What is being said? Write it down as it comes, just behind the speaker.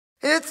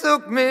It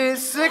took me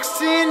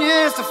 16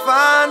 years to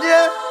find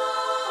you,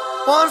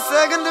 1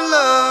 second to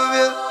love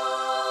you,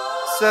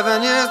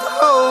 7 years to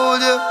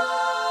hold you,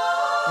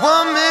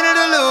 1 minute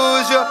to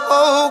lose you.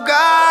 Oh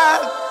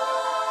God,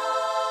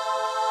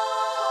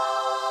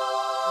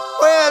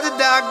 where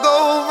did I go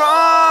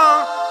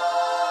wrong?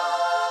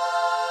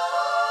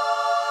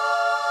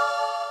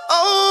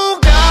 Oh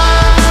God,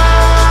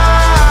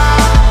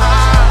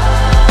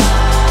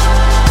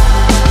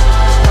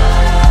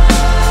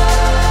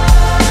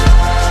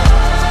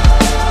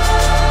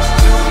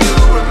 do you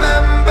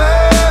remember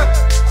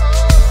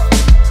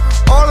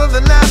all of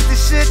the nasty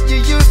shit you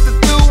used to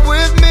do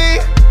with me?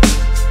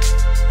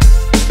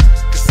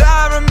 'Cause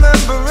I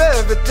remember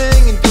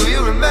everything. And do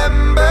you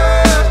remember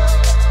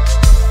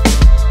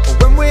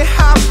when we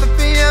hopped the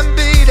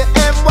BNB to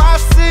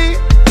NYC?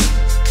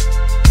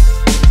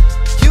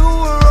 You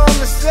were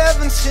only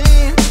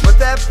 17, but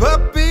that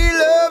puppy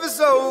love is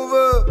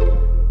over.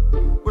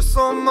 We're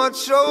so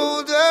much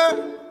older.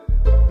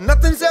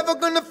 Nothing's ever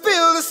gonna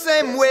feel the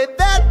same way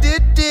that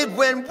it did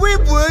when we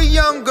were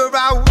younger.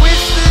 I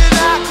wish that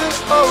I could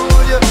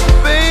hold you,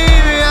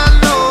 baby. I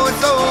know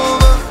it's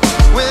over.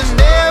 We're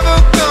never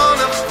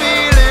gonna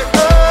feel it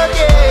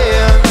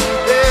again.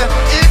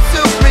 Yeah, it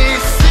took me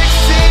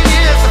 16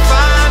 years to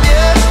find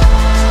you,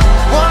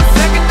 1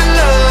 second to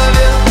love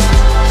you,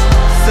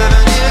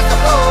 7 years to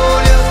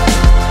hold you,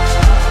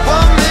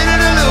 1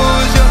 minute to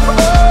lose you.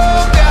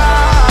 Oh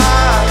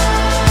God,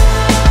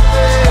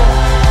 yeah.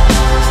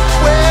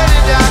 Where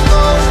did I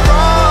go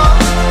wrong?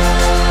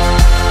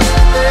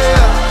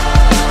 Yeah.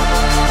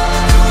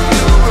 Do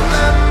you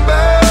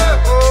remember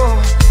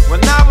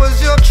when I was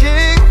your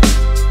king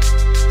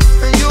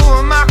and you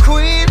were my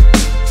queen?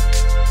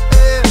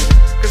 Yeah.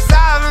 'Cause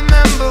I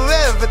remember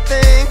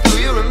everything. Do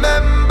you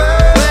remember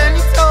when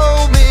you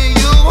told me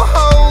you were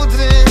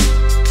holding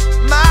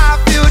my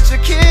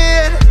future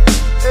kid?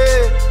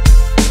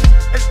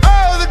 Yeah. And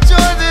all the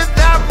joy that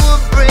that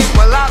would bring.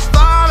 Well, I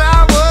thought I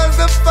was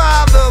the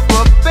father,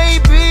 but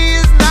baby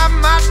is not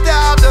my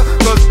daughter.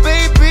 'Cause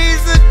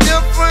baby's a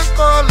different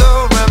color,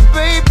 and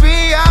baby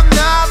I'm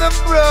not a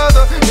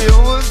brother. It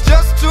was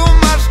just too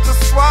much to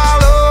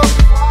swallow.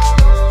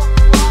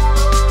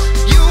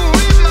 You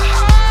ripped my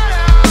heart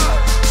out,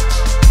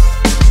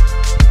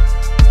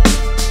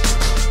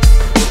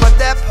 but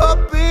that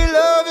puppy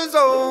love is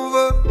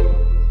over.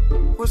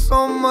 We're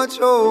so much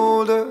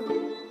older.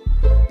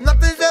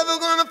 Nothing's ever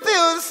gonna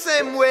feel the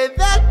same way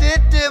that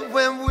it did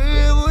when we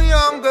were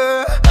younger.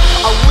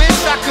 I wish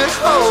I could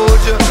hold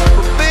you,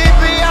 but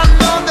baby I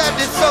know that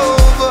it's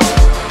over.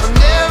 I'm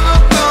never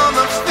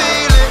gonna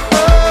feel it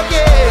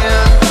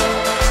again.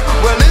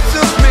 Well, it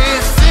took me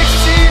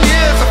 16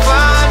 years to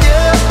find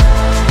you,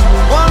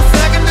 1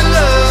 second to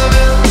love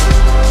you,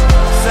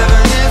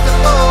 7 years to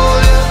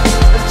hold you,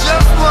 and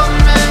just 1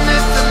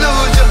 minute to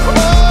lose you.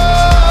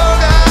 Oh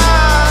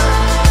God,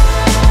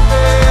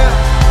 yeah.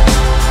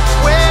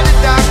 Where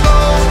did I go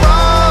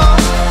wrong?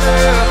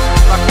 Yeah.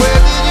 Like where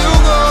did you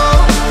go?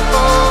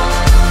 Oh.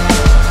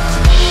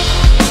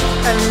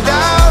 And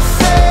I'll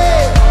say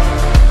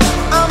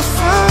I'm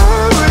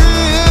sorry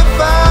if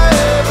I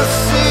ever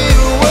see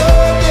you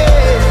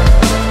again.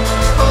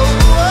 Oh,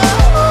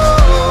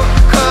 oh, oh.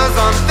 'Cause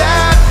on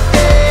that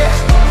day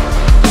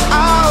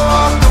I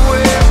walked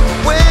away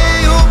when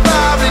you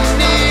probably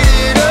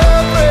needed a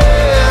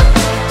friend.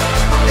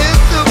 It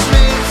took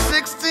me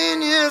 16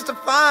 years to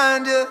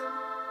find you,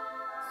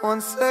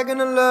 1 second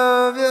to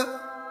love you.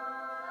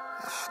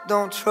 I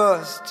don't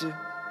trust you,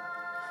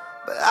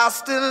 but I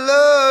still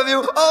love you.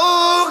 Oh